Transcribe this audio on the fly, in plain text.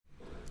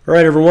All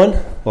right, everyone.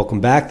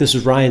 Welcome back. This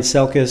is Ryan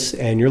Selkis,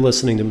 and you're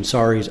listening to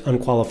Messari's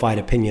Unqualified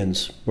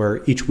Opinions,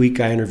 where each week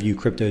I interview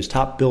crypto's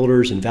top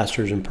builders,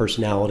 investors, and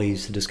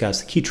personalities to discuss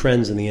the key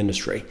trends in the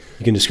industry.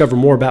 You can discover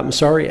more about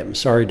Messari at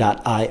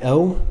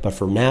messari.io, but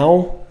for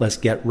now, let's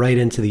get right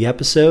into the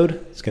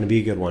episode. It's going to be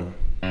a good one.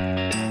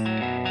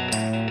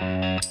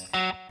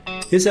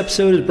 This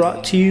episode is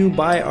brought to you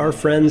by our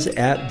friends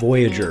at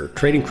Voyager.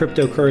 Trading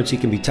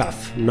cryptocurrency can be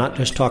tough. I'm not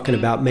just talking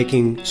about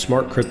making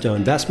smart crypto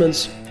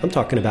investments. I'm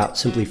talking about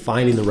simply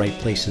finding the right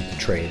places to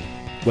trade.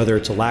 Whether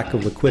it's a lack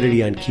of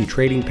liquidity on key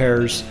trading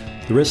pairs,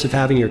 the risk of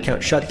having your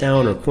account shut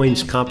down or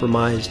coins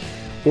compromised,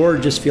 or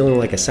just feeling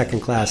like a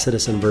second-class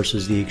citizen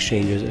versus the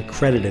exchange's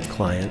accredited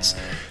clients,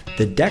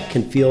 the deck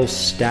can feel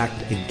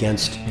stacked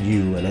against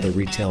you and other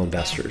retail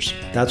investors.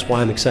 That's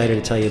why I'm excited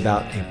to tell you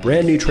about a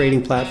brand new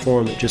trading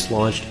platform that just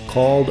launched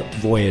called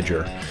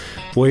Voyager.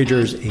 Voyager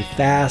is a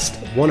fast,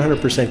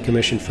 100%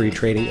 commission-free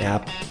trading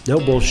app, no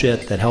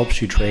bullshit, that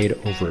helps you trade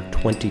over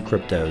 20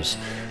 cryptos.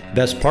 The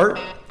best part?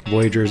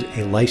 Voyager is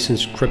a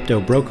licensed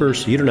crypto broker,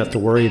 so you don't have to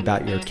worry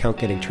about your account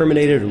getting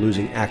terminated or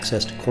losing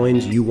access to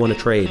coins you want to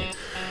trade.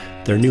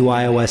 Their new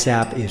iOS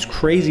app is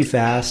crazy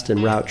fast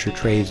and routes your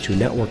trades to a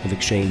network of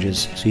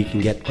exchanges so you can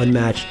get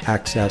unmatched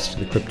access to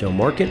the crypto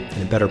market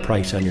and a better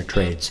price on your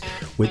trades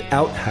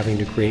without having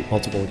to create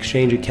multiple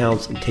exchange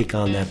accounts and take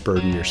on that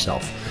burden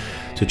yourself.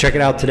 So check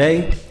it out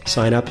today.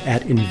 Sign up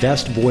at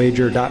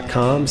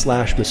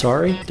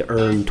investvoyager.com/Messari to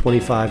earn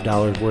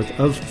 $25 worth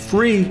of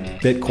free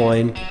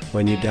Bitcoin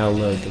when you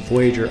download the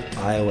Voyager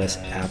iOS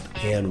app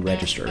and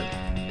register.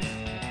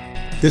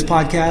 This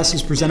podcast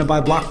is presented by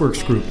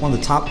Blockworks Group, one of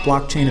the top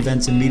blockchain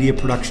events and media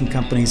production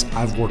companies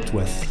I've worked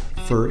with.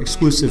 For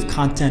exclusive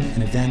content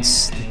and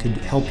events that could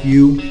help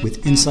you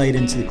with insight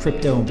into the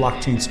crypto and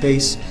blockchain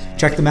space,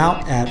 check them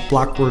out at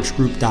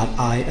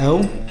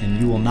blockworksgroup.io,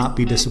 and you will not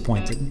be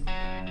disappointed.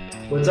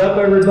 What's up,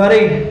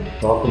 everybody?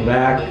 Welcome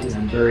back.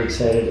 I'm very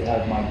excited to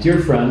have my dear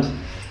friend,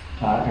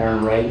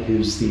 Aaron Wright,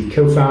 who's the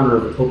co-founder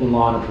of Open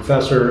Law and a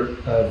professor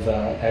of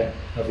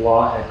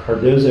law at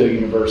Cardozo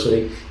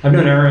University. I've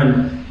known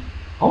Aaron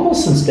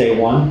almost since day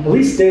one, at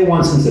least day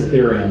one since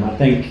Ethereum. I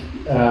think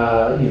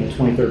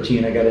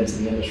 2013 I got into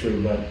the industry,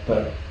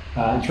 but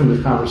in terms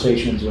of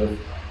conversations with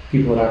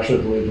people that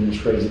actually believe in this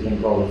crazy thing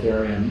called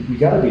Ethereum, you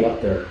got to be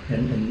up there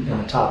in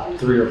the top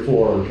 3 or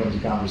 4 in terms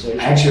of conversation.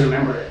 I actually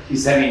remember it. You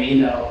sent me an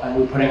email, and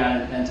we were putting on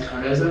an event at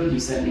Cardozo. You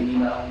sent me an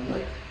email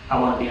like, I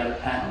want to be on the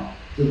panel.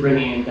 We're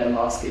bringing in Ben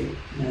Lawsky.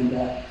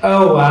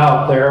 Oh,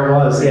 wow, there it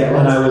was. Yeah,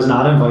 and I was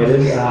not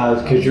invited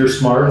because you're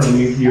smart and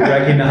you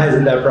recognize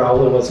that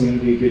probably wasn't going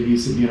to be a good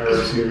use of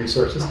university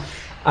resources.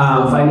 If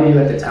I knew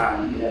at the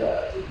time,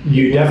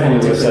 you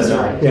definitely would have said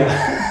no.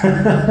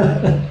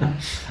 Yeah.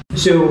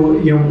 So,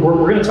 we're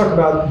going to talk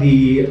about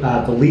the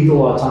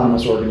legal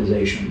autonomous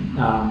organization,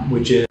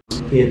 which is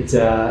it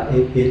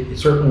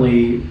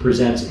certainly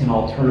presents an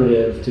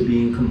alternative to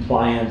being in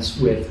compliance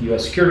with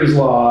U.S. securities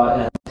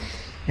law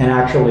and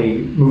actually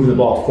moving the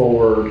ball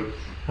forward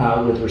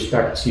with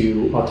respect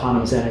to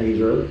autonomous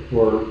entities or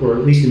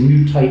at least a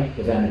new type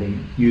of entity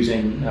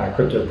using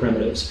crypto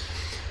primitives.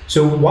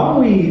 So why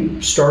don't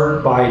we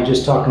start by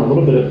just talking a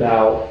little bit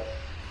about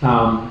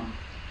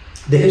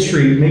the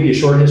history, maybe a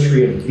short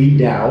history of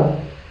VDAO,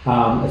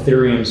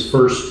 Ethereum's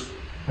first,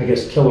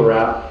 killer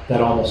app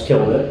that almost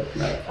killed it,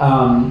 right.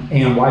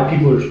 And why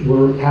people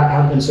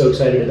have been so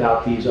excited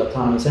about these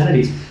autonomous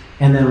entities,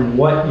 and then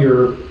what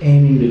you're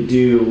aiming to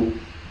do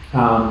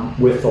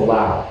with the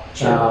LAO.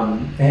 Sure.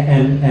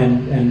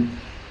 And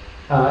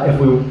if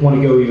we want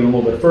to go even a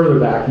little bit further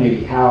back,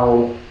 maybe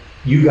how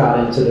you got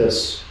into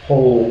this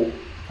whole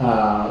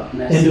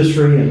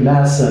industry and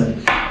mess,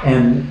 and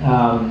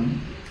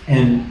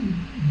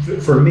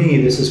for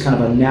me, this is kind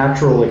of a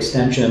natural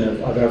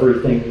extension of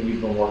everything that you've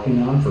been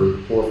working on for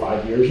 4 or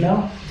 5 years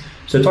now.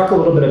 So talk a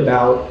little bit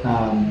about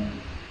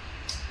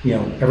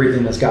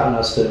everything that's gotten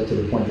us to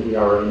the point that we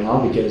are right now,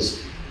 because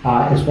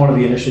it's one of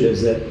the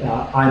initiatives that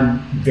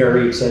I'm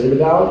very excited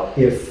about,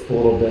 if a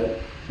little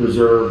bit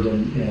reserved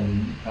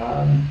in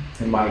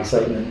my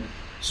excitement.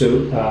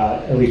 So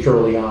at least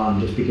early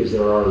on, just because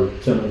there are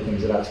so many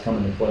things that have to come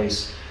into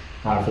place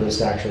for this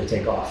to actually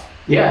take off.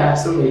 Yeah,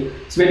 absolutely.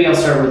 So maybe I'll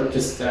start with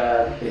just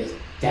the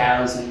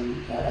DAOs and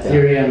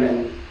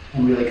Ethereum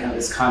and really kind of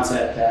this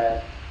concept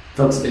that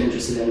folks have been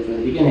interested in from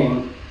the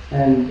beginning.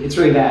 And it's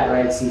really that,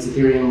 right? Since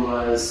Ethereum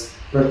was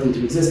birthed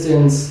into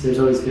existence, there's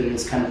always been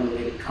this kind of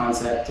related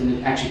concept, and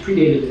it actually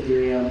predated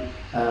Ethereum,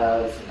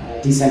 of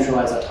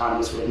decentralized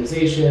autonomous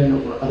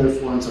organization or other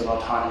forms of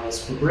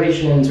autonomous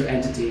corporations or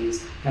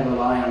entities that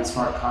rely on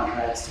smart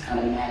contracts to kind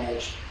of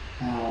manage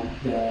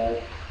the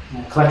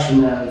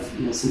collection of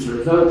some sort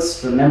of votes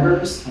for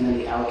members, and then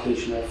the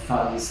allocation of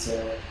funds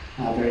to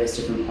various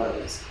different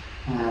parties.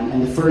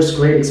 And the first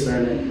great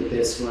experiment with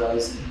this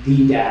was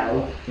the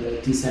DAO, the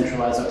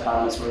Decentralized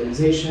Autonomous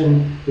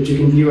Organization, which you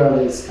can view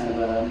as kind of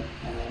a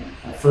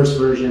first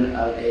version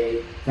of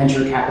a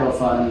venture capital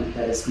fund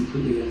that is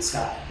completely in the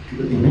sky,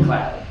 completely in the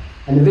cloud.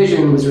 And the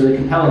vision was really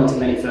compelling to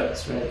many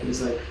folks, right? It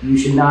was like, you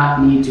should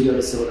not need to go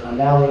to Silicon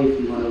Valley if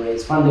you want to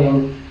raise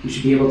funding. You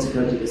should be able to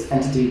go to this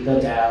entity, the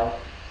DAO,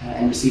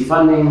 and receive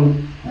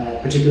funding,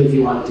 particularly if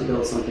you wanted to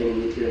build something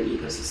in the Ethereum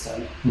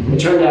ecosystem. It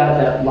turned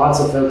out that lots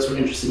of folks were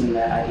interested in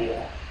that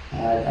idea.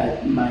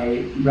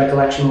 My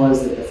recollection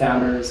was that the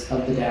founders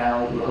of the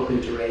DAO were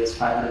hoping to raise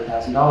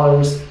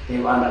 $500,000. They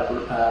wound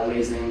up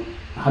raising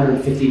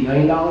 $150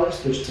 million,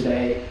 which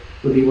today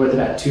would be worth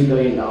about $2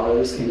 billion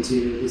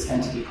into this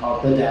entity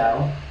called the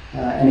DAO.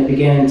 And it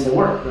began to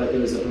work. Right?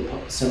 There was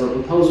several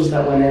proposals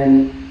that went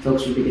in,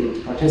 folks were beginning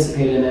to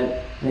participate in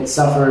it, and it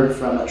suffered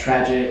from a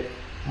tragic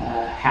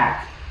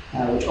hack,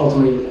 which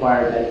ultimately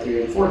required that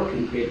Ethereum fork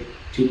and create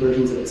two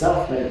versions of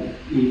itself, right?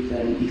 ETH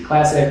and ETH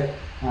Classic,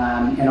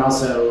 and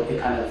also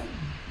it kind of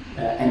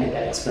ended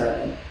that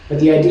experiment. But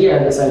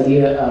this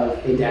idea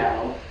of a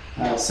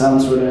DAO, some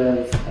sort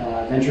of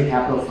venture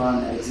capital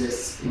fund that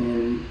exists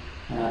in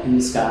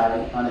the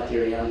sky on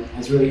Ethereum,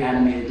 has really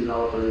animated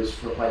developers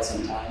for quite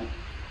some time.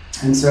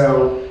 And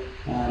so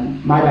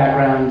my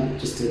background,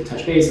 just to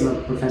touch base, I'm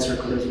a professor at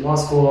Cardozo Law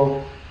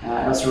School.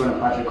 I also run a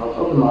project called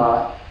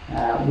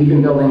OpenLaw. We've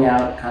been building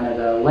out kind of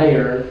a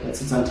layer that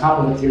sits on top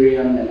of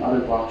Ethereum and other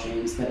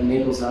blockchains that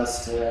enables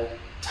us to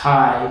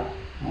tie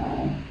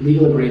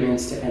legal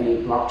agreements to any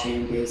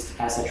blockchain-based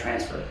asset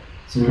transfer.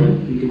 So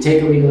you can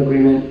take a legal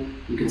agreement,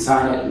 you can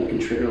sign it, and you can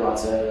trigger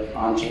lots of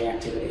on-chain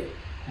activity.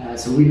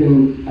 So we've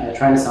been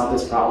trying to solve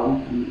this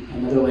problem,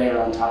 another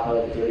layer on top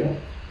of Ethereum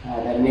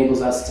that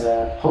enables us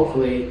to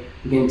hopefully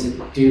begin to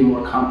do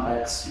more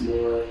complex,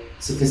 more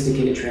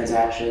sophisticated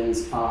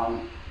transactions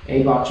on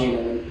a blockchain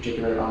and in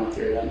particular on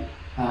Ethereum.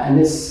 And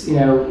this,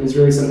 is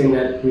really something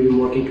that we've been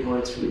working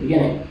towards from the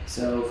beginning.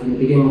 So from the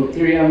beginning of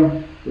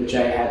Ethereum, which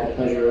I had the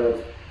pleasure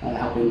of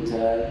helping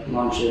to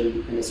launch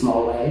in a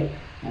small way,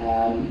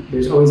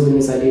 there's always been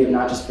this idea of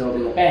not just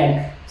building a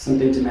bank,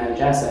 something to manage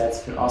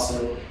assets, but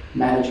also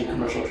managing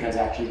commercial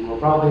transactions more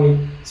broadly.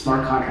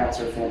 Smart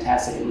contracts are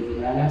fantastic at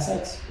moving around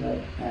assets, but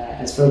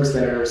as folks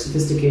that are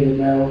sophisticated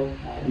know,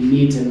 you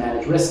need to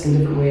manage risk in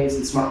different ways,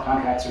 and smart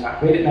contracts are not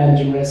great at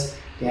managing risk.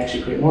 They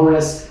actually create more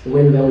risk. The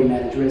way that we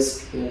manage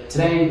risk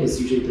today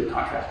is usually through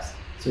contracts.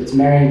 So it's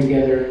marrying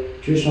together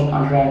traditional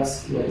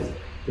contracts with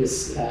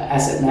this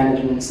asset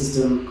management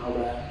system called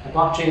a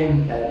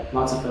blockchain that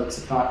lots of folks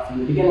have thought from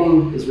the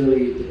beginning is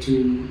really the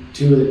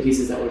two of the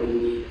pieces that we're going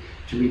to need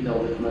to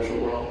rebuild the commercial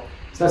world.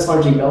 So that's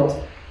largely built,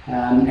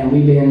 and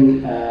we've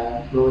been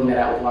rolling that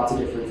out with lots of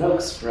different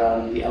folks,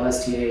 from the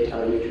LSTA to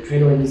other major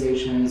trade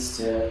organizations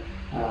to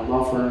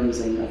law firms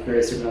and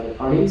various different other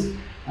parties.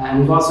 And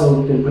we've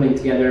also been putting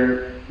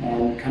together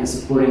and kind of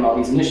supporting all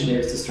these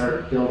initiatives to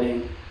start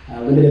building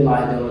limited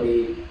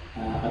liability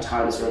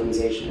autonomous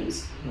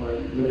organizations, or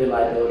limited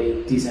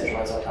liability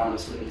decentralized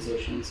autonomous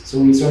organizations. So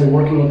we started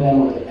working with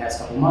them over the past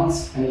couple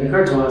months, and it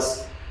occurred to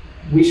us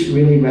we should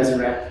really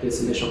resurrect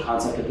this initial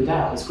concept of the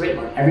DAO. It was a great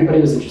one.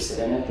 Everybody was interested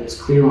in it. There was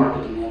clear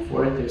market demand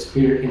for it. There was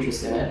clear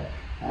interest in it.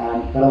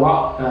 But a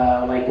lot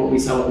like what we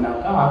saw with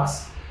Mt.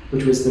 Gox,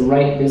 which was the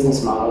right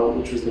business model,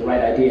 which was the right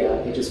idea,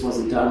 it just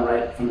wasn't done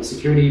right from a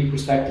security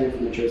perspective,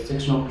 from a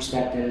jurisdictional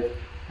perspective.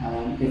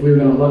 If we were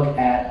going to look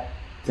at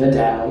the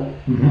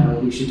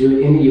DAO, we should do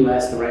it in the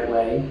US the right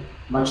way,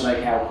 much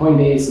like how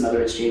Coinbase and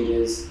other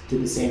exchanges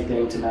did the same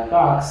thing to Mt.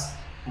 Gox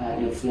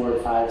 4,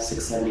 5,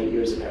 6, 7, 8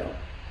 years ago.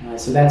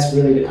 So that's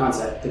really the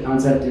concept. The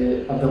concept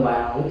of the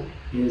DAO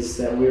is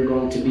that we're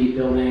going to be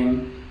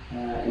building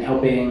and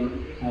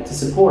helping to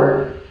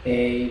support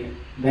a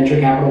venture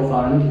capital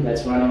fund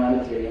that's running on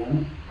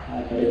Ethereum,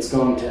 but it's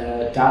going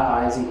to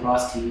dot I's and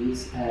cross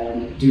T's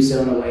and do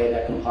so in a way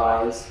that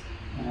complies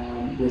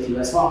with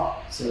US law.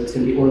 So it's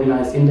going to be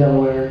organized in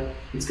Delaware,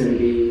 it's going to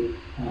be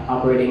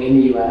operating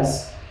in the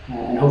US,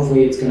 and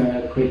hopefully it's going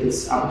to create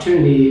this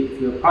opportunity if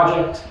you're a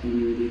project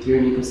in the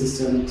Ethereum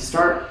ecosystem to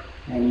start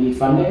and you need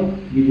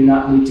funding. You do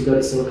not need to go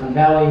to Silicon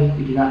Valley,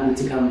 you do not need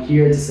to come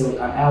here to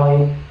Silicon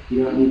Alley,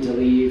 you don't need to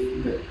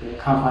leave the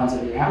confines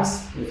of your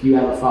house. If you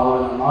have a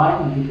following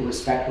online and people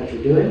respect what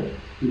you're doing,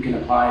 you can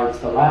apply to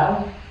the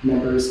DAO.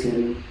 Members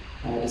can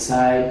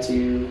decide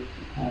to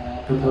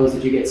propose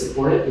that you get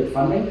supported with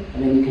funding,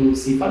 and then you can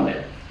receive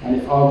funding. And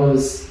if all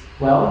goes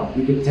well,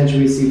 you could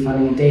potentially receive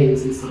funding in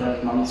days instead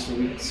of months or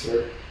weeks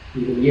or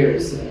even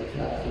years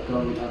of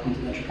going and talking to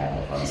venture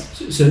capital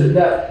funds. So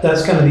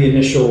that's kind of the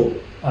initial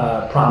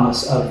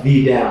promise of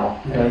the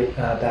DAO, right?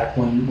 Back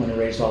when it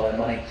raised all that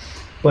money.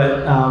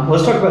 But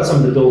let's talk about some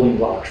of the building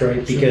blocks,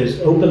 right? Because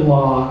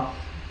OpenLaw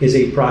is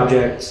a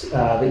project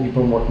that you've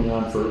been working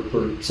on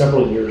for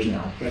several years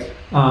now. Right.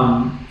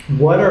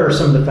 What are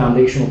some of the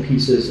foundational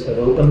pieces of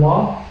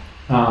OpenLaw?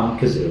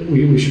 Because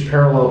we should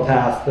parallel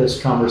path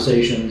this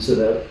conversation so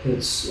that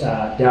it's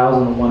DAOs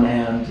on the one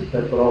hand,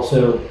 but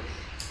also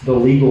the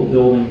legal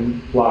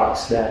building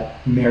blocks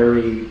that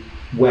marry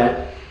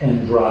wet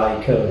and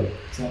dry code.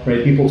 Exactly.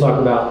 Right? People talk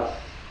about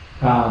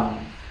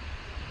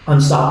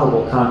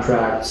unstoppable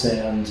contracts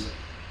and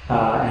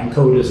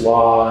code is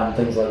law and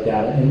things like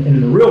that. And in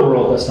the real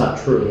world, that's not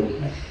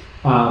true.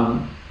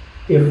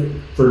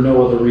 If for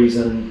no other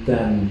reason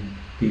than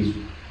these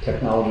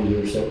technologies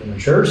are so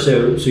immature.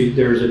 So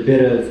there's a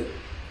bit of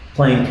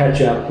playing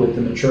catch up with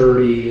the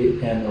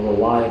maturity and the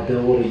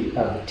reliability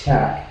of the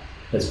tech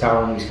that's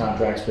powering these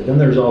contracts. But then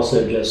there's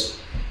also just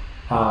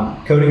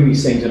coding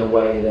these things in a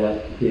way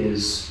that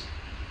is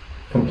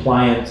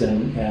compliant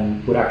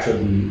and would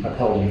actually be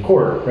upheld in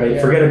court, right?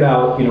 Yeah. Forget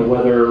about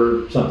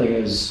whether something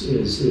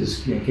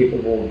is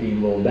capable of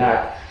being rolled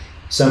back.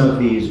 Some of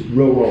these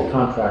real world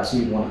contracts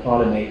you want to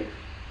automate,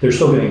 they're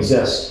still going to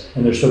exist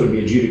and they're still going to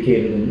be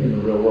adjudicated in the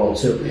real world.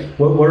 So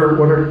what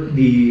are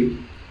the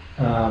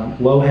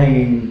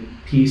low-hanging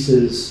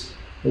pieces,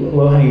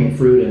 low-hanging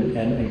fruit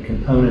and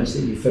components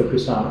that you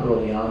focused on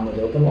early on with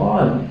open law,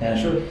 and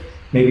Sure.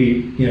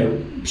 maybe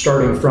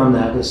starting from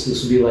that, this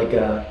would be like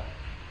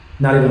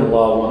not even a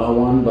law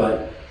 101,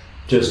 but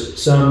just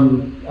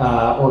some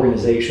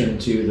organization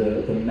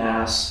to the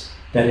mass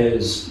that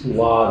is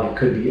law that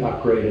could be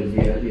upgraded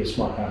via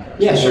smart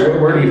contracts. Yeah,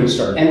 sure. Where do you even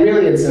start? And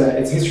really, it's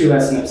a history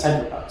lesson of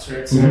cypherpunks,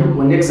 right? So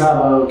when Nick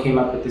Szabo came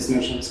up with this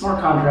notion of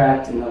smart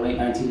contract in the late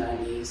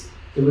 1990s,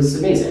 it was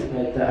amazing,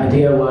 right? The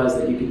idea was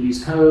that you could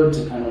use code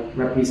to kind of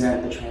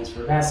represent the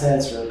transfer of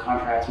assets or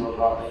contracts more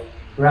broadly.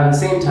 Around the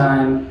same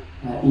time,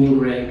 Ian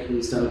Grigg,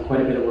 who's done quite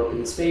a bit of work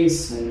in the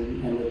space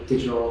and with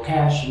digital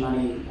cash and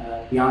money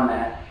beyond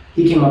that,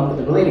 he came up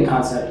with a related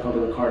concept called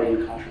a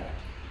Ricardian contract.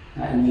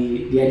 And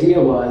the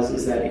idea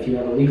is that if you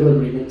have a legal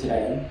agreement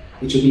today,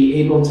 it should be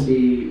able to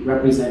be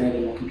represented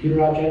in a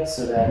computer object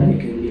so that it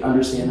can be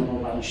understandable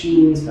by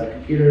machines, by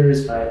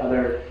computers, by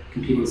other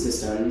computing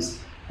systems,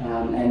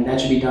 and that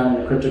should be done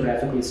in a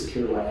cryptographically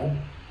secure way.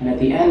 And at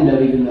the end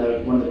of even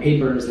one of the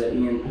papers that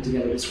Ian put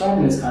together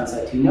describing this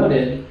concept, he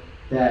noted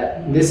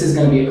that this is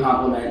going to be a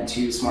complement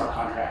to smart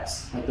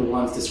contracts, like the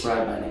ones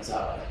described by Nick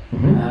Szabo.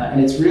 And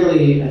it's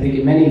really, I think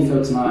in many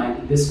folks'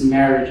 mind, this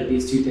marriage of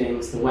these two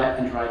things, the wet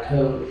and dry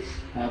code,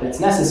 that's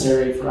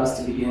necessary for us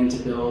to begin to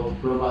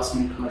build robust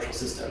new commercial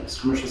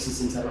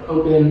systems that are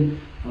open,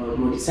 or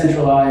more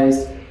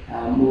decentralized,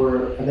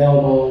 more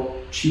available,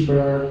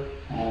 cheaper,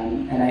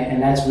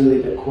 and that's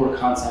really the core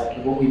concept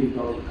of what we've been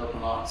building with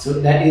open law. So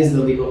that is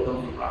the legal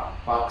building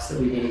blocks that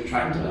we've been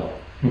trying to build.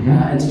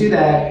 And to do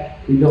that,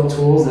 we built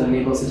tools that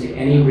enable us to take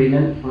any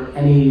agreement or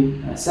any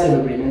set of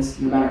agreements,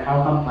 no matter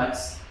how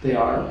complex they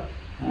are,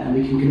 and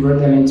we can convert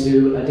them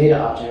into a data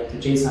object, a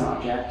JSON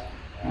object,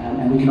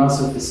 and we can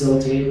also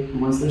facilitate,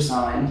 once they're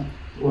signed,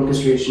 the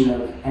orchestration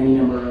of any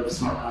number of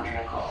smart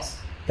contract calls.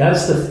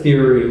 That's the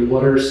theory.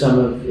 What are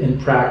in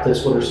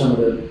practice, what are some of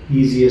the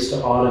easiest to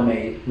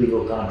automate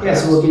legal contracts? Yeah,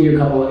 so we'll give you a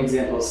couple of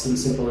examples, some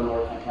simple and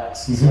more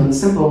complex. So on the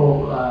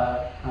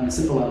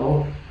simple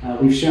level,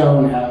 we've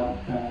shown how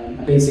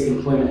a basic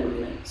employment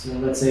agreement. So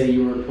let's say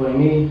you were employing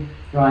me,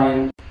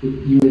 Ryan,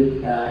 you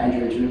would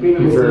enter into an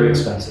agreement with me. Very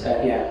expensive.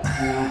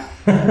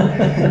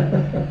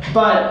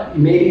 But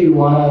maybe you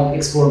want to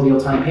explore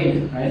real-time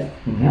payment, right?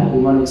 We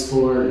want to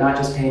explore not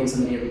just paying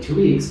somebody every 2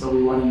 weeks, but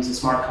we want to use a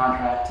smart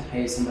contract to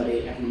pay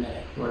somebody every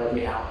minute or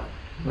every hour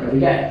or every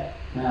day.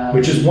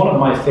 Which is one of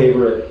my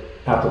favorite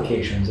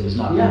applications that has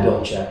not been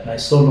built yet. And I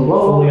still don't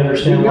fully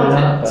understand why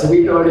not. So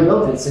we've already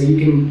built it. So you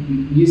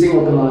can, using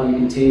open law, you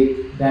can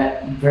take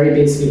that very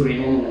basic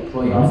agreement, an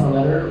employee offer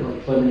letter or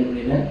employment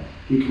agreement,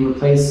 you can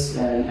replace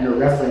and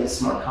reference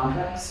smart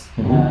contracts,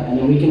 and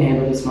then we can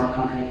handle the smart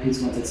contract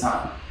piece once it's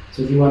signed.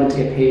 So if you wanted to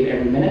get paid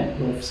every minute,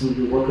 or if some of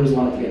your workers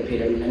wanted to get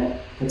paid every minute,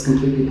 that's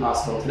completely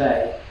possible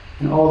today.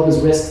 And all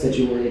those risks that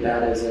you worry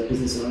about as a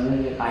business owner,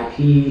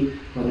 IP,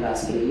 whether or not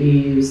somebody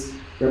leaves,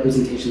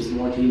 representations and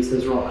warranties,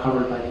 those are all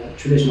covered by the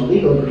traditional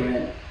legal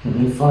agreement.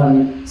 The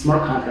fun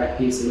smart contract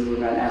piece and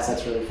moving around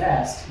assets really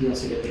fast, you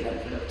also get the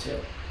benefit of too.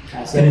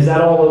 And is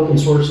that all open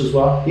source as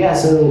well? Yeah,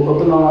 so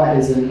open law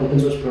is an open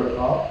source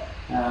protocol.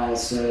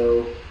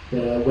 So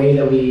the way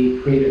that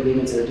we create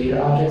agreements that are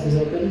data objects is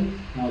open.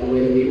 The way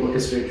that we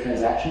orchestrate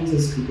transactions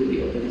is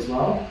completely open as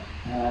well.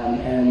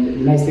 And the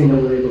nice thing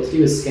that we're able to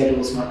do is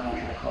schedule smart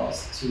contract calls.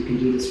 So we can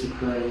do this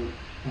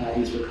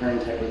these recurring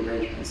type of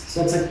arrangements.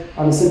 So that's like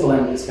on the simple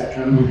end of the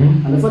spectrum.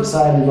 On the flip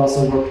side, we've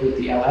also worked with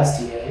the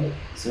LSTA,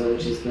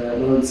 which is the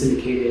Loan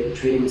Syndicated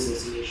Trading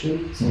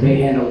Association. So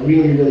they handle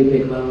really, really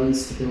big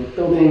loans to build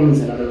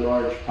buildings and other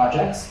large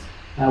projects.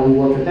 We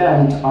work with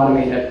them to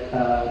automate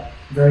a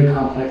very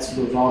complex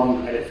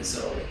revolving credit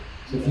facility.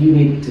 So if you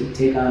need to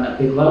take on a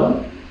big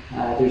loan,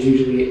 there's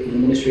usually an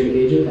administrative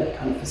agent that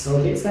kind of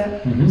facilitates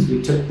that. So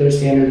we took their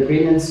standard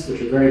agreements,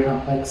 which are very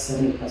complex,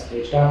 70+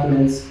 page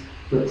documents,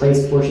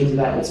 replaced portions of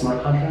that with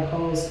smart contract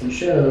calls, and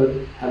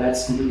showed how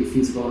that's completely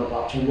feasible in a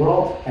blockchain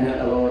world and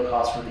at a lower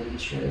cost for an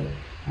administrator.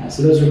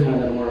 So those are kind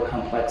of the more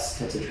complex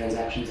types of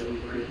transactions that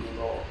we've already been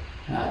able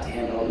to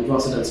handle. We've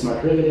also done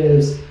smart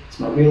derivatives,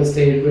 smart real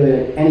estate.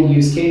 Really, any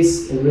use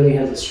case, it really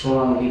has a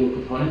strong legal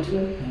component to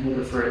it in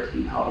order for it to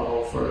be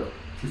palatable for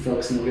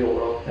folks in the real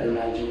world that are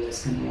managing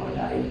risk and a lot of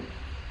value.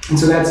 And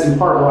so that's in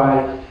part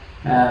why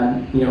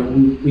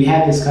we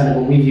had this kind of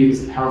what we view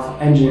as a powerful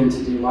engine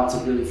to do lots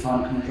of really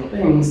fun commercial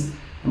things.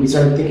 And we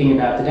started thinking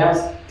about the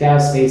DAO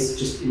space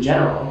just in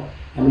general.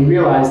 And we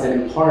realized that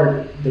in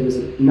part, there was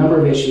a number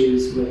of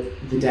issues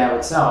with the DAO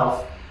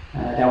itself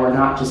that were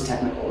not just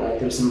technical, right?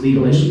 There's some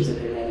legal issues that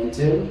they ran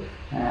into,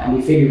 and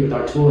we figured with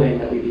our tooling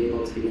that we'd be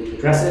able to begin to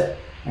address it.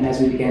 And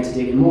as we began to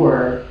dig in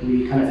more,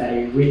 we kind of had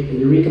a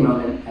eureka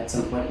moment at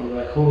some point where we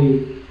were like,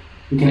 holy,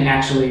 we can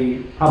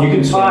actually probably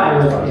comply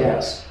with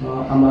yes.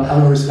 Well, I'm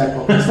a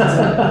respectful person.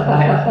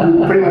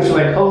 I'm pretty much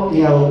like,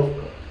 holy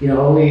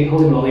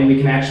moly, we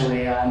can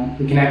actually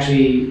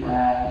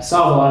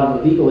solve a lot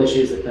of the legal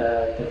issues that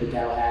the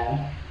DAO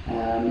had.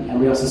 And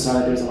we also saw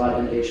that there's a lot of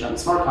innovation on the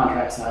smart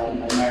contract side, and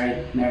by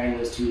marrying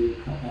those two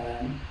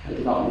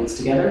developments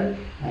together,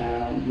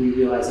 we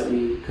realized that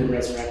we could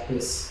resurrect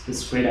this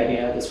great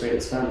idea, this great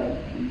experiment,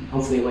 in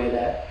hopefully a way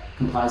that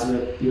complies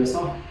with US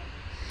law.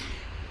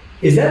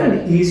 Is that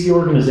an easy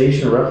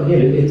organization to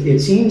replicate? It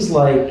seems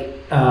like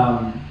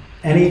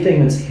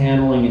anything that's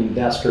handling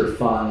investor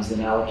funds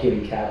and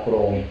allocating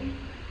capital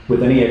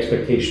with any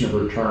expectation of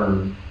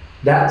return,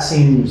 that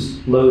seems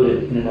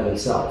loaded in and of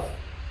itself.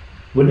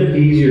 Wouldn't it be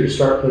easier to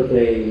start with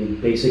a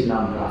basic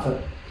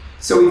nonprofit?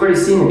 So we've already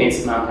seen the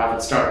basic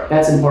nonprofit start.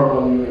 That's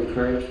important when we were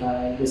encouraged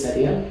by this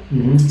idea.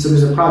 Mm-hmm. So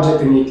there's a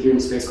project in the Ethereum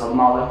space called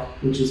Moloch,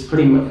 which is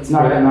it's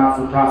not a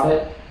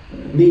not-for-profit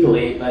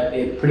legally, but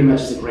it pretty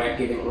much is a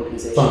grant-giving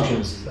organization.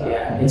 Functions.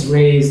 Yeah, it's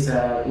raised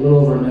a little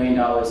over $1 million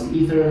in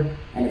Ether,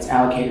 and it's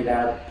allocated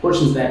out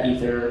portions of that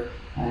Ether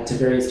to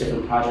various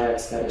different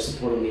projects that are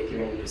supporting the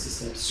Ethereum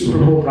ecosystem. Super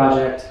cool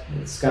project.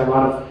 It's got a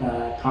lot of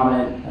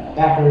prominent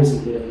backers,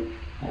 including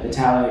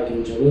Vitalik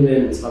and Joe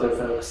Lubin and some other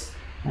folks.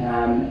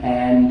 And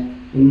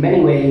in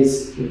many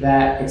ways,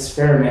 that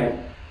experiment,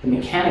 the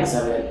mechanics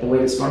of it, the way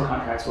the smart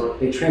contracts work,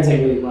 they translate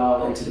really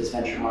well into this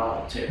venture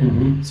model too.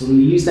 Mm-hmm. So we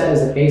used that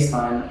as a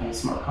baseline on the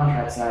smart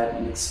contract side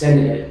and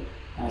extended it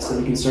so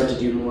we can start to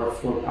do more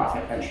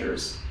for-profit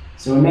ventures.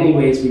 So in many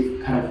ways,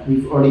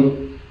 we've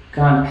already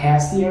gone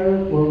past the era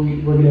where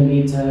we're going to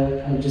need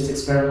to kind of just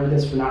experiment with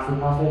this for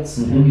not-for-profits.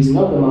 Mm-hmm. And using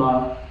open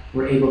law,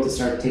 we're able to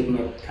start taking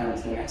it kind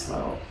of to the next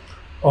level.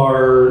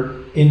 Are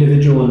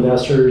individual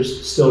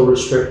investors still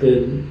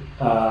restricted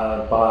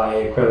by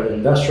accredited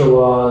investor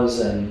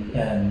laws and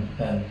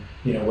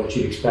what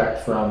you'd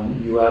expect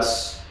from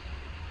U.S.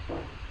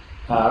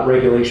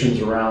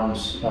 Regulations around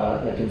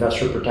like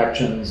investor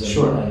protections?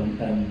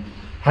 And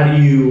how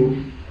do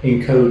you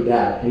encode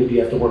that? Do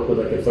you have to work with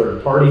like a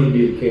third party to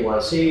do the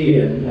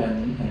KYC and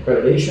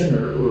accreditation,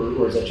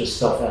 or is that just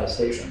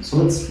self-attestation?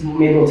 So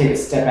maybe we'll take a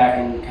step back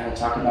and kind of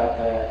talk about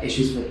the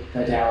issues with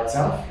the DAO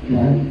itself, and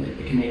then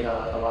it can make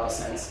a lot of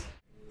sense.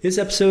 This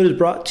episode is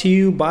brought to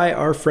you by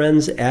our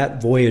friends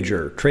at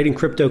Voyager. Trading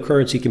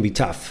cryptocurrency can be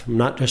tough. I'm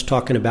not just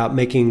talking about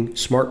making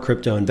smart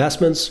crypto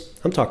investments.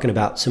 I'm talking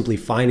about simply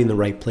finding the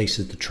right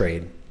places to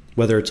trade.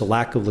 Whether it's a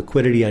lack of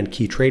liquidity on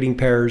key trading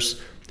pairs,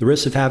 the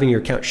risk of having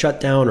your account shut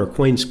down or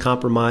coins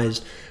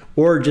compromised,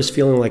 or just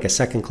feeling like a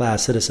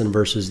second-class citizen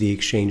versus the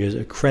exchange's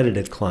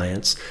accredited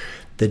clients,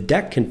 the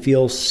deck can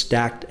feel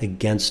stacked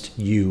against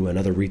you and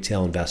other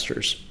retail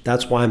investors.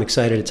 That's why I'm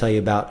excited to tell you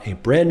about a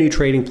brand new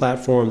trading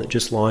platform that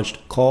just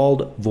launched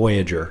called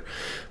Voyager.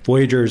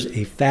 Voyager is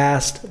a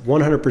fast,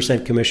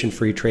 100%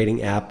 commission-free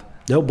trading app,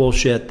 no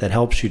bullshit, that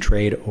helps you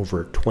trade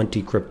over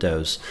 20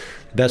 cryptos.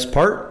 The best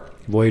part?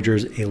 Voyager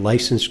is a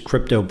licensed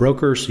crypto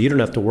broker, so you don't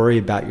have to worry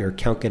about your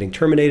account getting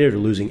terminated or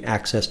losing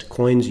access to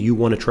coins you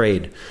want to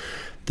trade.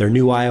 Their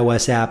new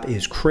iOS app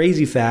is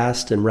crazy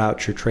fast and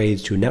routes your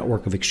trades to a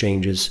network of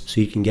exchanges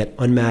so you can get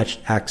unmatched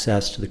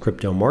access to the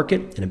crypto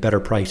market and a better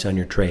price on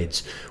your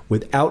trades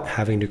without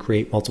having to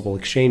create multiple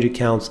exchange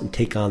accounts and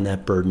take on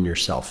that burden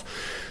yourself.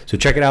 So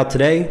check it out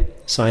today.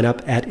 Sign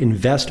up at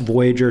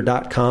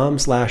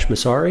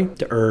investvoyager.com/Messari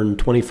to earn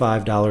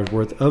 $25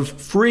 worth of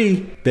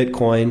free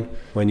Bitcoin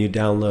when you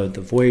download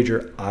the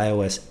Voyager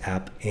iOS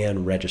app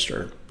and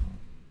register.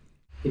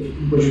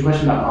 Was your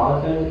question about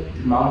Moloch though?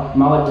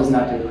 Moloch does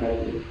not do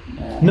accredited.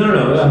 No.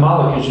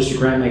 Moloch is just a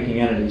grant-making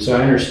entity, so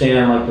I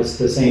understand like the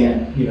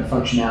same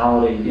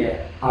functionality. Yeah.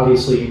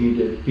 Obviously, you need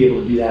to be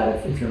able to do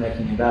that if you're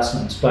making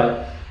investments,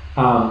 but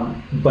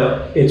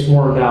it's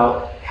more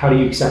about how do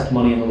you accept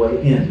money on the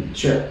way in.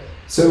 Sure.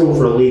 So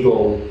for a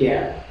legal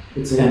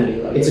it's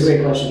entity. It's a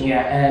great question.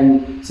 Yeah,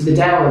 and so the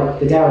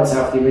DAO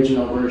itself, the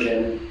original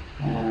version,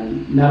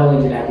 not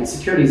only did it have these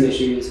securities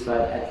issues,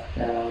 but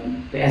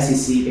the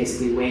SEC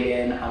basically weighed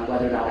in on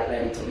whether or not it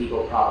ran into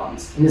legal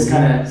problems. And this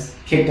kind of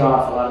kicked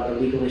off a lot of the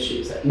legal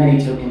issues that many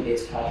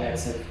token-based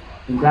projects have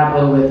been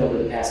grappling with over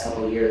the past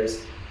couple of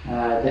years.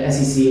 The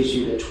SEC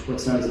issued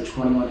what's known as a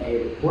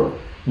 21A report.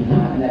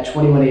 And that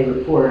 21A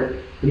report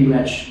pretty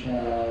much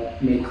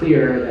made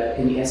clear that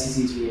in the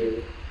SEC's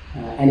view,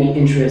 any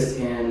interest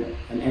in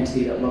an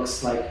entity that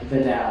looks like the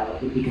DAO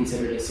would be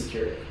considered a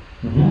security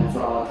for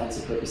all intents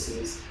and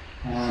purposes.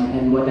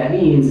 And what that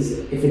means is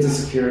if it's a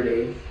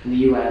security in the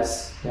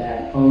US,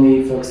 that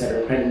only folks that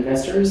are accredited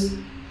investors,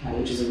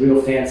 which is a real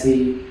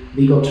fancy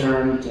legal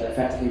term to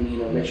effectively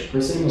mean a rich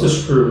person. To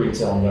screw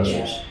retail investors.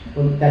 Yeah,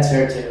 well, that's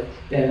fair too.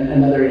 And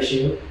another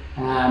issue,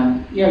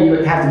 you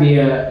would have to be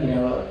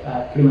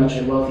pretty much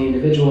a wealthy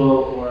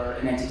individual or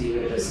an entity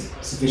with a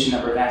sufficient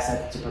number of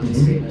assets to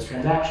participate in those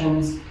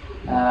transactions.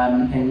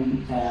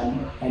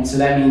 And so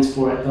that means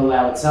for the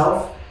LAO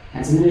itself,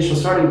 as an initial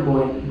starting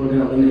point, we're going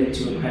to limit it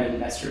to accredited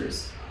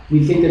investors.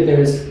 We think that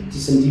there's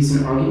some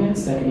decent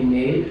arguments that can be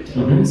made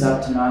to open this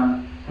up to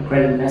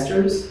non-accredited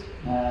investors.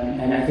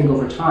 And I think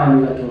over time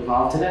we'd like to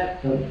evolve to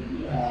that. But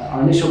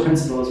our initial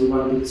principle is we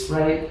want to do this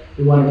right.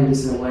 We want to do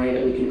this in a way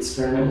that we can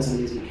experiment with some of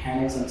these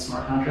mechanics on the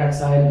smart contract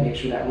side and make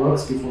sure that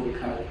works before we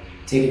kind of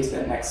take it to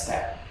that next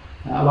step.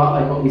 A lot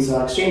like what we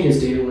saw exchanges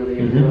do, where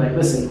they were like,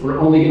 listen, we're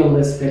only going to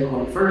list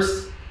Bitcoin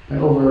first. But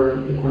over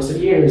the course of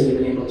years, they've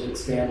been able to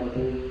expand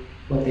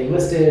what they've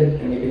listed,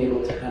 and they've been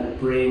able to kind of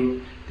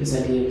bring this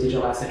idea of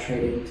digital asset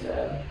trading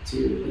to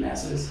the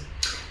masses.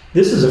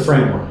 This is a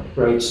framework,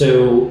 right?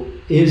 So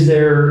is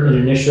there an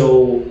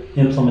initial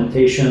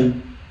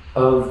implementation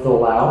of the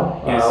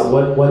LAO? Yes.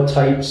 What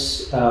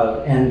types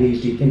of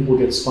entities do you think will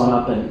get spun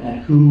up,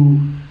 and who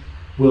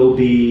will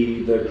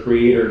be the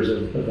creators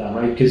of them,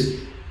 right? Because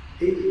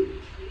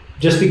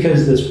just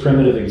because this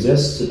primitive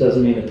exists, it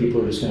doesn't mean that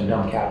people are just going to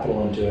dump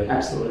capital into it.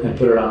 Absolutely. And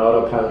put it on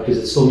autopilot, because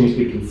it still needs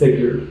to be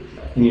configured,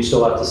 and you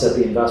still have to set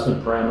the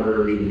investment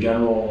parameters, the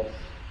general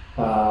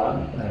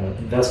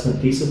investment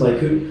thesis. Like,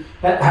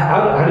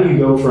 how do you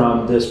go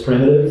from this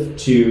primitive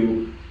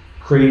to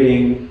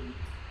creating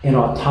an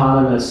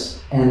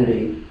autonomous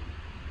entity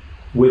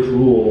with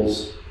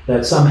rules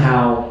that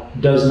somehow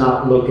does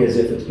not look as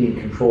if it's being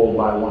controlled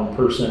by one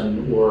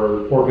person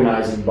or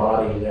organizing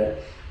body that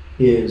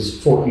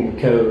is forking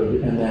the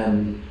code and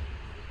then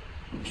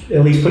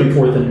at least putting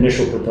forth an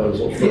initial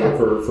proposal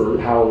for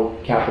how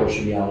capital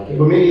should be allocated?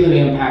 Well, maybe let me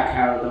unpack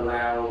how the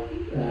LAO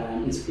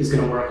is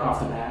going to work off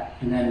the bat,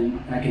 and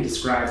then I can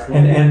describe.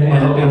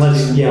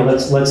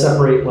 Let's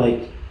separate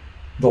like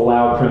the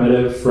LAO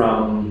primitive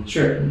from I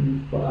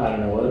don't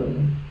know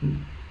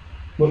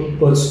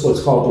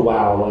let's call it the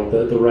WOW, like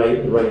the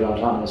right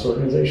autonomous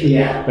organization.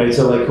 Yeah. Right.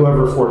 So like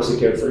whoever forks the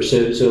code first.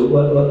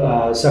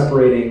 So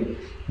separating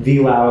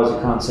VLAO as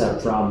a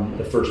concept from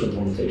the first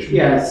implementation.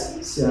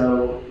 Yes.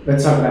 So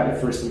let's talk about the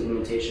first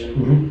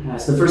implementation.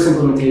 So the first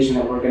implementation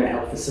that we're going to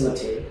help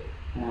facilitate,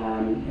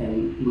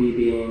 and we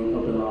being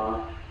Open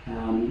Law,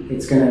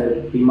 it's going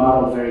to be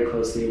modeled very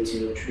closely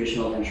to a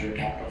traditional venture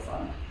capital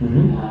fund.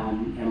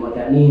 And what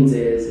that means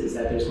is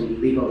that there's going to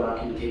be legal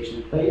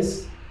documentation in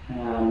place,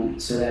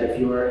 so that if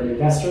you're an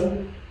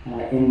investor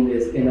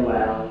in the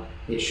LAO,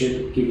 it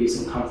should give you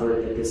some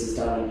comfort that this is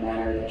done in a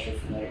manner that you're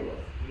familiar with.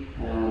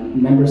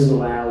 Members of the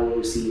LAO will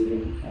receive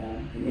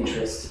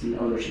an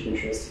ownership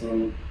interest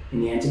in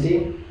the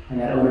entity, and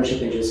that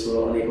ownership interest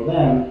will enable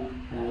them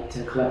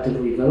to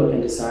collectively vote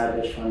and decide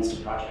which funds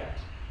to project,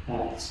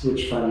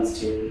 which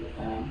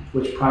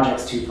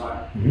projects to fund.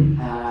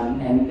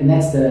 And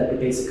that's the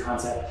basic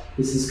concept.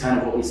 This is kind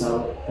of what we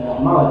saw with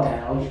Moloch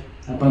DAO.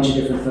 A bunch of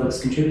different folks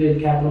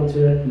contributed capital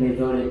to it, and they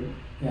voted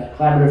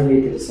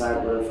collaboratively to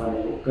decide where the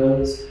funding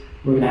goes.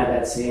 We're going to have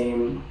that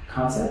same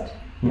concept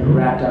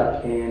wrapped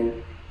up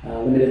in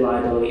limited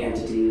liability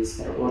entities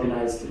that are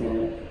organized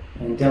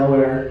in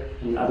Delaware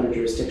and other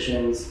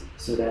jurisdictions,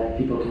 so that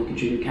people can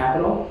contribute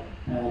capital.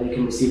 They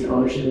can receive an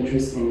ownership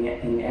interest in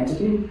the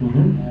entity.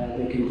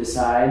 They can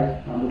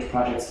decide which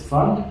projects to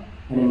fund,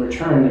 and in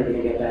return, they're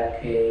going to get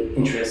back an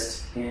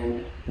interest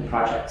in the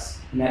projects.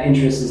 And that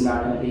interest is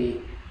not going to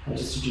be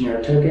just a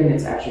generic token;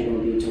 it's actually going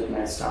to be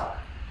tokenized stock.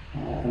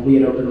 And we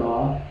at Open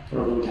Law are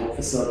going to help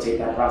facilitate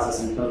that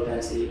process in both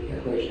ends of the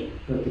equation,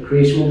 both the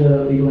creation of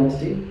the legal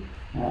entity,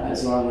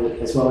 as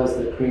well as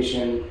the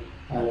creation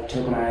of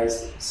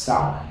tokenized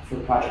stock for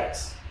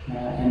projects.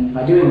 And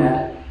by doing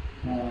that,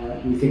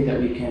 we think that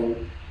we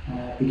can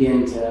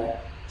begin to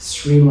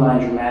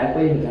streamline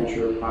dramatically the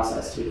venture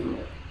process to begin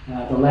with.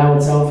 The LAO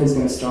itself is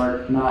going to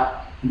start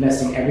not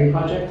investing every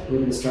project. We're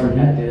going to start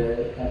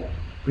at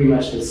pretty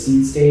much the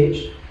seed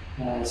stage.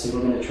 So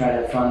we're going to try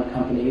to fund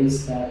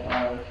companies that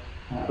are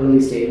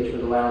early stage, or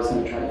the LAO is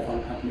going to try to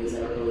fund companies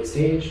that are early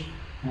stage.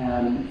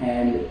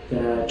 And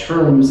the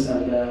terms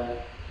of the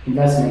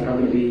investment are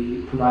going to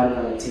be provided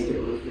on a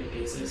take-it-or-leave-it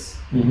basis.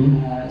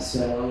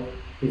 So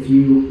if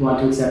you want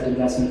to accept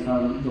investment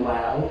from the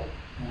LAO,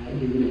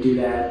 you're going to do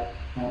that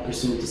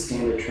pursuant to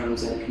standard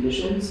terms and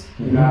conditions.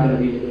 You're not going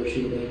to be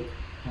negotiating.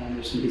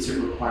 There's going to be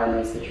certain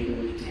requirements that you're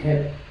going to need to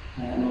hit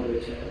in order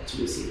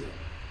to receive it.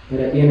 But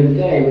at the end of the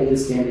day, with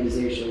this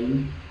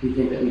standardization, we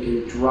think that we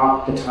can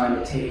drop the time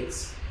it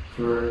takes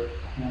for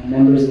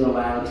members of the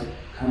LAO to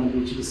kind of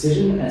reach a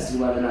decision as to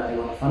whether or not they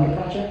want to fund a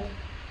project,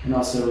 and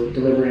also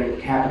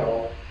delivering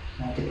capital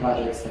to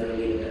projects that are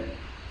needed in.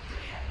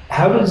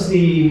 How does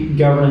the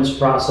governance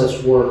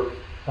process work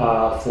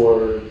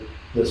for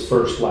this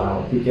first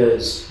LAO?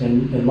 Because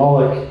in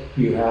Moloch,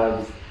 you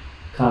have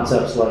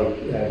concepts like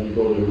the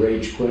ability to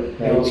rage quit.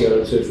 Right?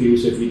 So if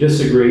you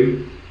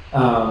disagree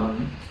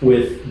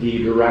with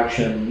the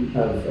direction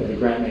of the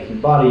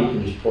grant-making body, you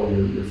can just pull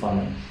your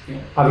funding.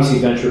 Obviously,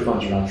 venture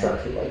funds are not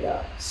structured like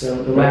that.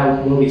 So the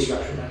LAO will be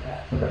structured like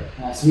that.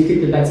 Okay. So we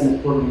think that that's an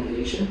important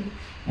innovation.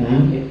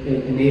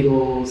 It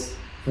enables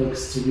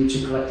folks to reach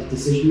a collective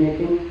decision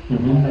making,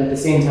 but at the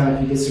same time,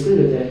 if you disagree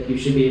with it, you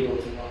should be able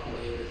to walk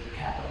away with your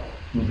capital.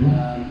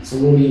 So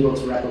we'll be able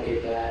to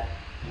replicate that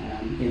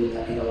in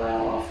the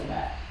LAO off the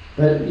bat.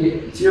 But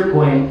to your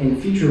point,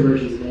 in future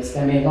versions of this,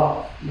 that may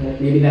evolve.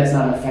 Right? Maybe that's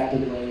not an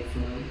effective way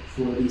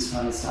for these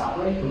funds to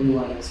operate, but we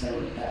want to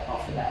experiment with that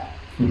off the bat.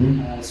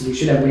 So we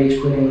should have rage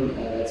quitting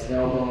that's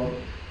available,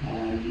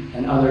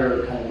 and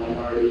other kind of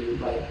minority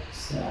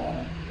rights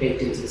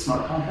baked into the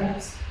smart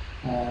contracts,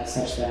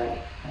 such that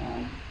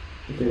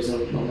if there's a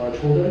large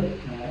holder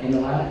in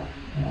the lab,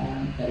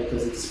 that it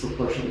doesn't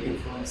disproportionately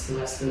influence the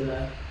rest of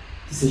the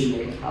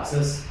decision-making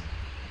process.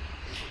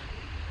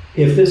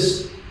 If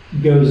this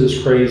goes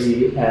as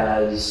crazy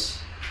as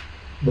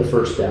the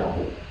first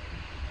DAO,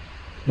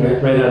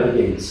 right out of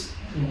the gates,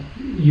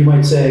 you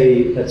might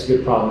say that's a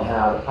good problem to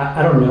have.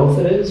 I don't know if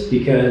it is,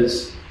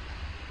 because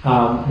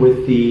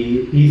with the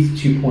ETH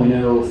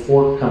 2.0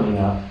 fork coming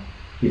up,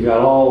 you've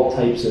got all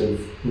types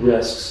of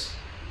risks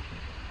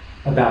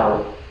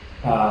about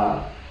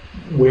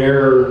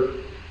where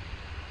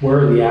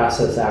are the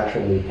assets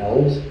actually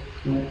held.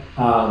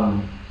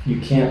 You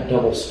can't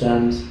double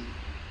spend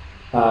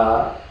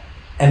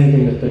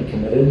anything that's been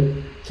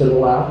committed to the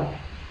LAO.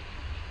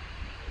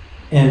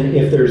 And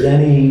if there's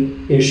any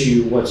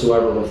issue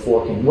whatsoever with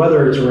forking,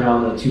 whether it's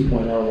around the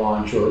 2.0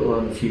 launch or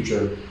in the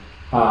future,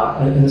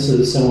 and this is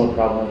a similar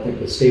problem, I think,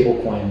 with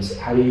stablecoins,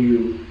 how do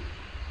you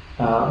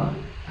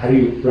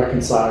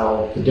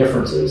reconcile the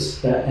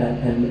differences,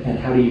 and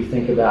how do you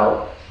think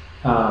about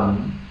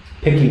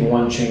picking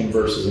one chain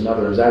versus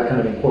another? Is that kind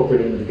of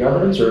incorporated into the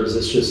governance, or is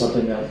this just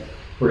something that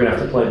we're going to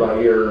have to play by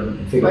ear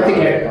and figure out how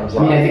it comes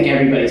out? I think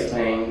everybody's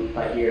playing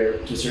by ear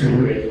to a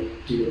certain degree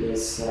due to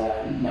this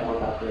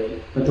network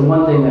upgrade. But the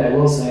one thing that I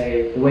will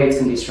say, the way it's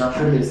going to be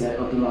structured is that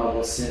OpenLaw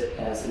will sit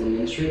as an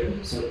administrator.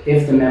 So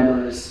if the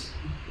members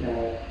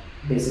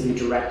basically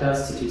direct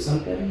us to do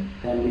something,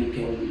 then we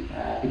can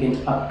begin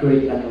to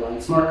upgrade the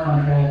underlying smart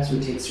contracts or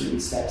take certain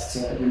steps to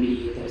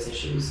remediate those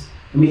issues.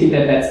 And we think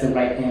that that's the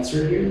right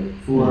answer here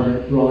for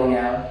rolling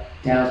out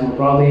DAOs more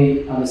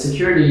broadly. On the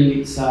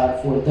security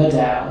side, for the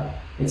DAO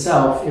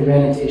itself, it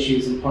ran into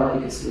issues in part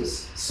because it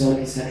was so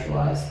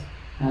decentralized.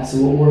 So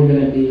what we're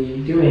going to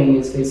be doing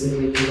is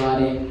basically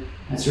providing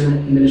certain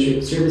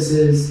administrative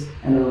services,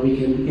 and where we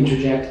can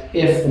interject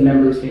if the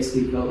members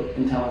basically vote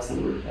and tell us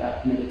that we're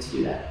committed to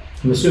do that.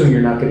 I'm assuming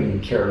you're not getting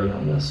a carry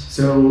on this.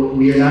 So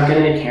we are not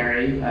getting a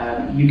carry.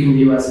 You can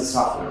view us as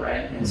software,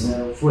 right? And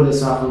so for the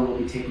software, we'll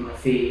be taking a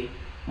fee.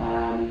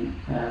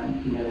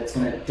 That's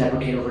going to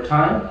deprecate over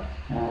time.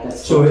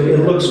 So it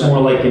looks more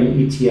like an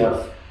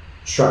ETF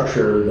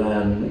structure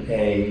than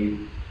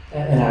an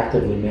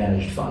actively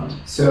managed fund.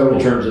 So in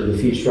terms of the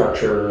fee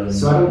structure, I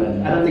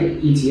don't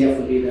think ETF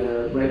would be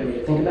the right way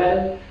to think about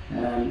it.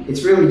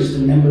 It's really just a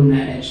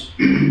member-managed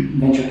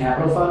venture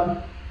capital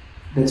fund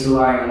that's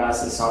relying on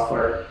us as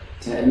software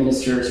to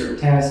administer certain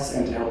tasks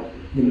and to help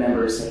the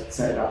members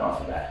set it up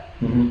off of that.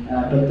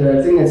 But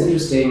the thing that's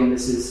interesting, and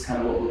this is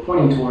kind of what we're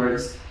pointing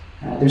towards,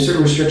 there's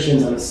certain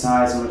restrictions on the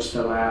size in which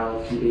the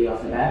LAO can be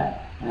off the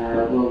bat.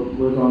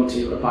 We're going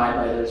to abide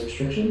by those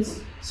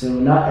restrictions. So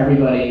not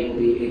everybody will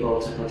be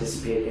able to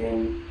participate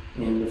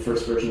in the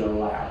first version of the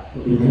LAO.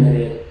 We'll be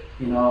limited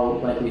in all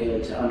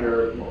likelihood to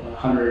under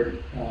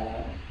 100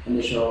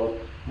 initial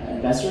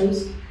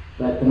investors.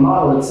 But the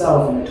model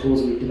itself and the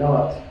tools we've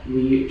developed,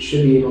 we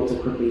should be able to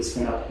quickly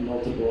spin up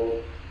multiple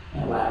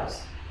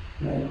LAOs.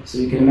 Right? So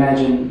you can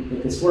imagine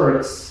if this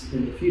works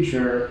in the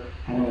future,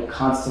 having a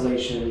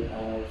constellation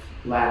of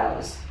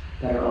LAOs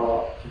that are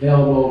all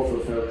available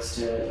for folks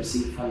to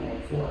receive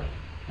funding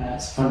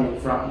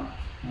from.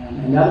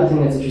 And the other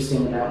thing that's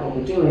interesting about what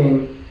we're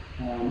doing,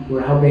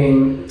 we're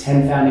helping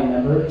 10 founding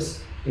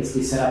members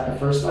basically set up the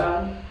first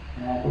LAO,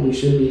 but we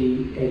should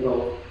be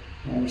able,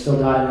 and we're still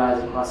dotting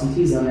I's and crossing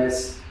T's on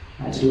this,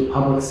 to do a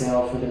public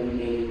sale for the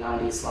remaining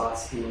 90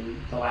 slots in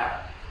the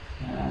LAO.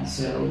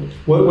 So,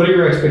 what are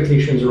your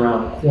expectations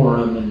around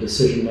quorum and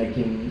decision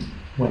making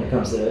when it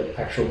comes to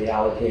actually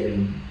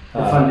allocating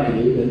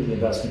the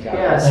investment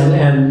capital?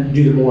 Yeah, and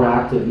do the more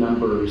active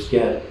members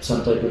get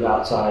some type of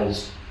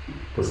outsized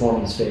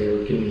performance fee,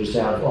 or can you just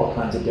have all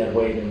kinds of dead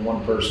weight and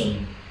one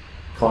person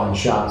calling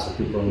shots if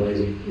people are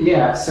lazy?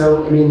 Yeah,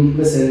 so I mean,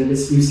 listen, we've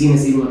seen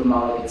this even with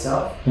Moloch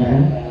itself.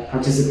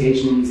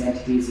 Participation in these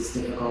entities is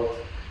difficult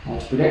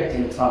to predict,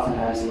 and it's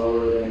oftentimes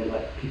lower than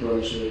what people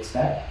initially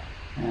expect.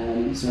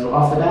 So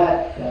off the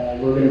bat,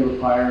 we're going to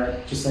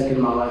require, just like in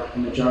Moloch, a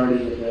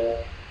majority of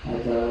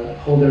the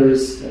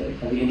holders of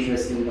the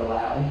interest in the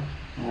LAO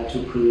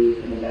to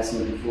approve an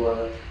investment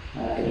before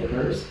it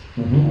occurs.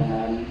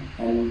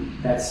 And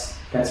that's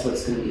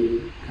what's going to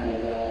be kind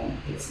of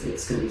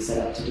it's going to be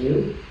set up to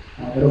do.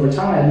 But over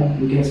time,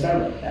 we can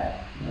experiment with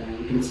that.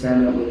 We can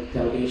experiment with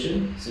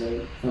delegation,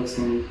 so folks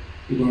can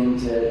begin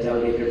to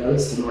delegate their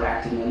votes to more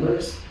active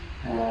members.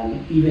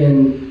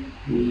 Even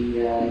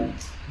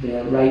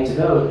the right to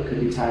vote could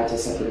be tied to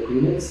separate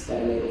agreements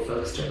that enable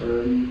folks to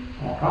earn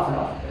profit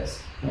off of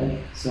this. Right?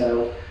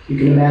 So you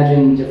can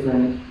imagine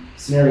different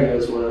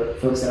scenarios where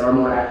folks that are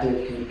more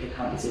active can get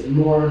compensated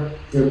more.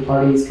 Third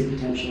parties could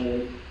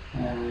potentially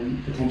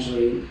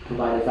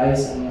provide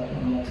advice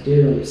on what to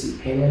do and receive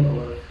payment,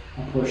 or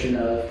a portion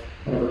of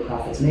whatever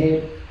profits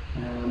made.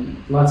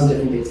 Lots of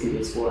different things can be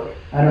explored.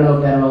 I don't know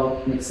if that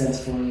all makes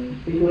sense for you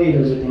legally.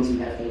 Those are things we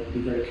have to be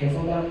very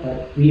careful about,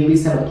 but we at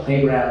least have a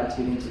playground to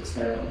begin to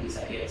experiment with these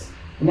ideas.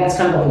 And that's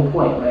kind of the whole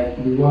point, right?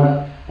 We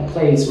want a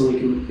place where we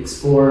can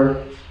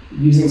explore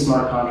using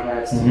smart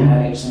contracts to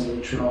manage some of the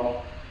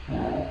internal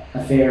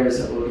affairs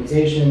of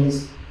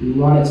organizations. We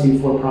want it to be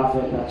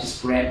for-profit, not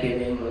just grant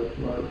giving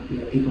or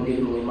people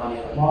giving away money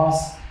at a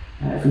loss.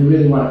 If we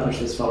really want to push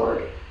this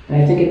forward.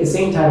 And I think at the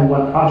same time, we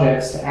want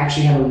projects to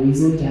actually have a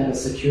reason to have a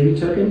security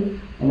token,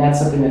 and that's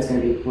something that's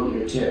going to be important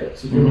here too.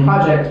 So if you're a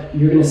project,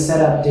 you're going to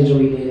set up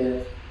digitally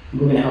native,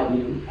 we're going to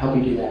help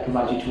you do that,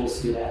 provide you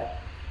tools to do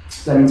that.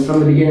 So that means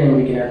from the beginning,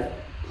 we can have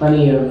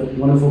plenty of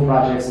wonderful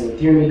projects in the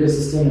Ethereum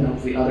ecosystem and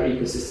hopefully other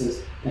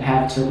ecosystems that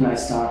have tokenized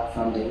stock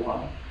from day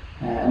one.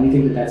 And we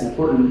think that that's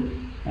important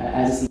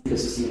as this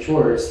ecosystem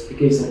matures. It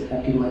gives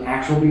people an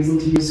actual reason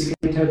to use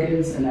security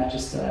tokens and not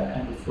just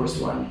kind of a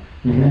forced one.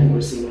 And I think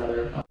we're seeing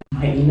another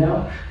my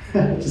email,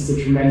 just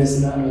a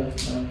tremendous amount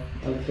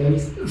of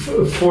things.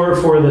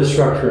 For the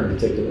structure in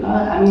particular?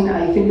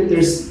 I think that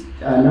there's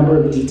a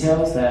number of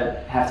details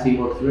that have to be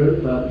worked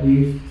through, but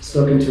we've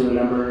spoken to a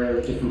number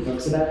of different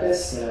folks about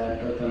this,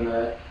 both on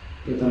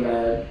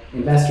the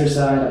investor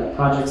side, on the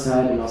project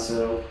side, and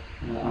also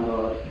on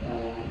the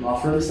law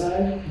firm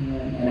side.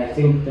 And I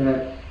think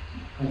that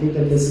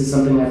this is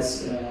something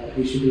that's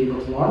we should be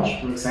able to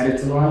launch. We're excited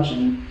to launch,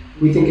 and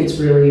we think it's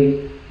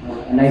really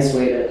a nice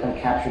way to kind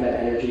of capture that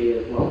energy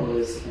of what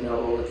was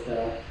available with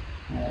the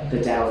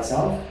DAO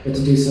itself, but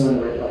to do so in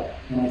the right way.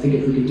 And I think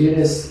if we could do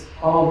this,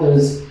 all of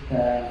those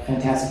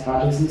fantastic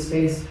projects in the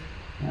space,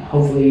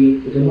 hopefully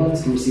the good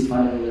ones, can receive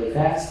funding really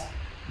fast.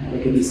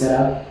 They can be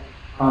set up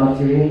on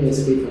Ethereum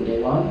basically from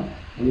day one,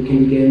 and we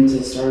can begin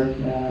to start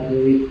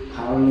really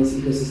powering this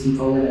ecosystem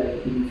forward at an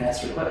even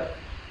faster clip.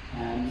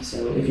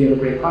 So if you have a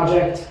great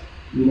project,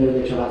 you know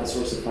that you'll have a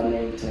source of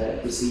funding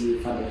to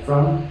receive funding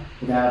from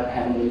without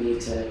having the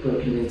need to go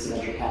convince a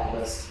venture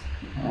capitalist,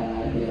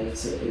 it's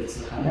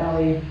Silicon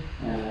Valley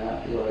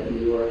or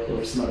New York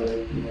or some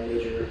other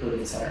major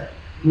urban center.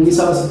 We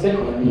saw this with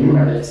Bitcoin. You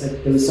remember this.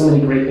 There were so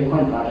many great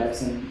Bitcoin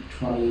projects in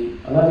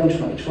 2011,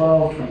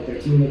 2012,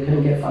 2013 that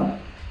couldn't get funded.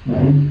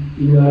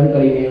 Even though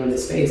everybody knew in the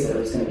space that it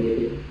was going to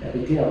be a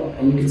big deal.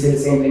 And you could say the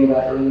same thing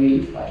about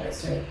early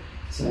projects too.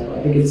 So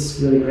I think it's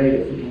really great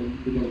if we can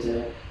begin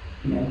to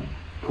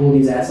pool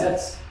these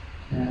assets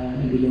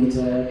and begin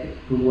to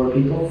reward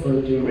people for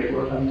doing great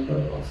work on these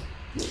protocols.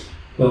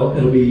 Well,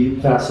 it'll be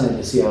fascinating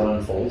to see how it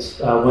unfolds.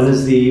 When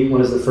is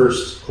the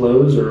first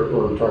close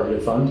or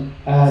targeted fund?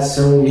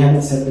 So we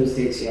haven't set those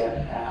dates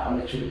yet. I'll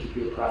make sure to keep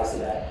you apprised of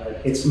that.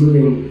 But it's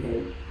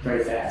moving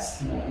very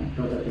fast.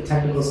 Both at the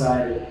technical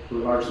side, we're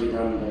largely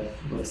done with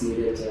what's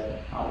needed to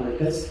operate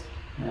this.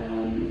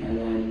 And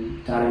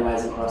then dotting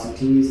I's and crossing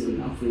T's,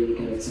 and hopefully we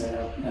can make some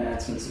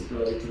announcements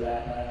related to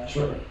that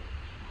shortly.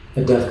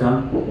 At DEF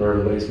CON, where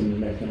everybody's going to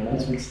be making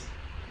announcements.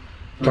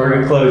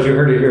 Target close, you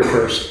heard it here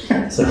first.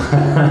 So,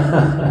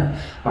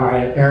 all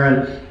right,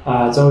 Aaron,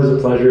 it's always a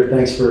pleasure.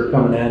 Thanks for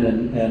coming in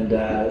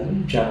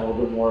and chatting a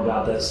little bit more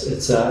about this.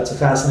 It's a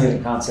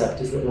fascinating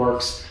concept if it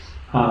works.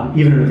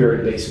 Even in a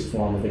very basic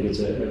form, I think it's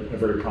a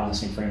very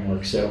promising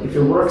framework. So if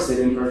it works, it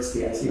inverts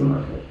the ICO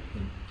market.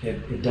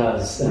 It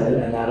does,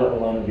 and that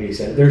alone would be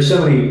exciting. There's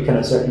so many kind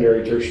of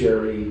secondary,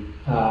 tertiary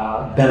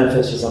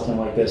benefits to something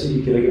like this that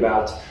you can think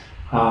about.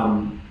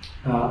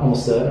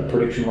 Almost a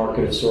prediction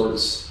market of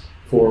sorts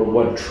for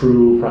what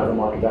true private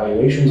market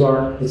valuations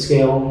are at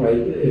scale, right?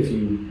 If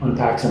you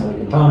unpack some of the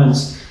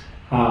components,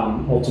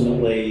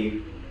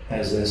 ultimately,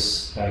 as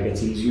this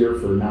gets easier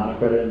for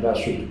non-accredited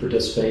investors to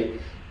participate,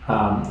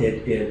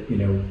 it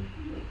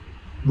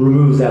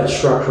removes that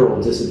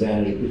structural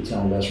disadvantage that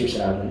retail investors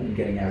have in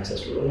getting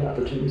access to early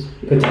opportunities,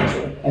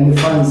 potentially. And the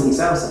funds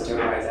themselves have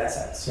tokenized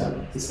assets.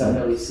 So the stuff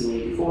that we've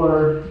seen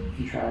before, if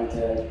you're trying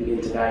to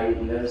begin to value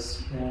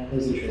those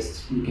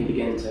interests, we can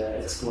begin to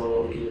explore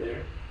what we can do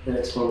there. What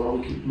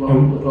we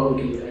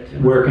can do there too.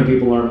 Where can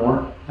people learn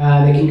more?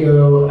 They can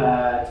go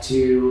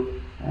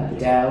to the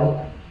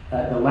DAO,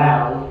 the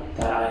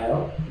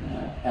lao.io,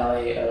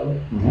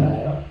 lao.io,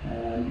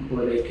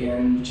 or they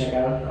can check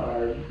out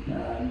our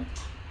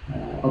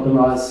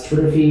OpenLaw's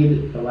Twitter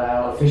feed, the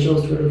Lao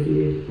official's Twitter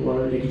feed,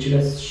 or they can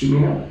shoot me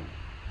a note.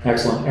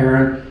 Excellent.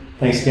 Aaron,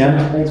 thanks again.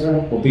 Thanks,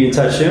 Ron. We'll be in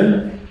touch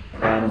soon.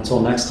 And until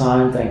next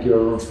time, thank you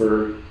everyone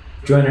for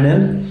joining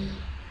in.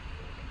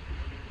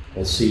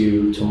 We'll see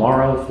you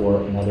tomorrow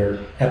for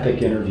another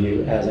epic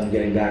interview as I'm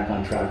getting back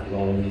on track with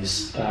all of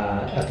these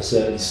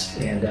episodes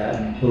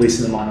and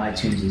releasing them on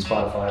iTunes and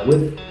Spotify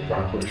with the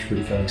Brockwood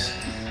Group folks.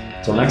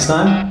 Until next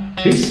time,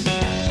 peace.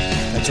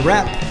 That's a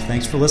wrap.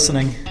 Thanks for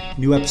listening.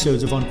 New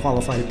episodes of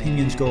Unqualified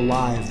Opinions go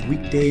live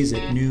weekdays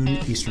at noon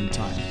Eastern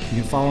Time.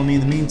 You can follow me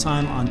in the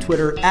meantime on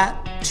Twitter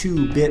at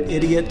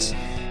 2BitIdiot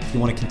if you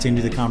want to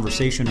continue the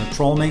conversation or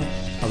troll me.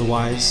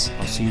 Otherwise,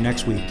 I'll see you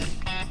next week.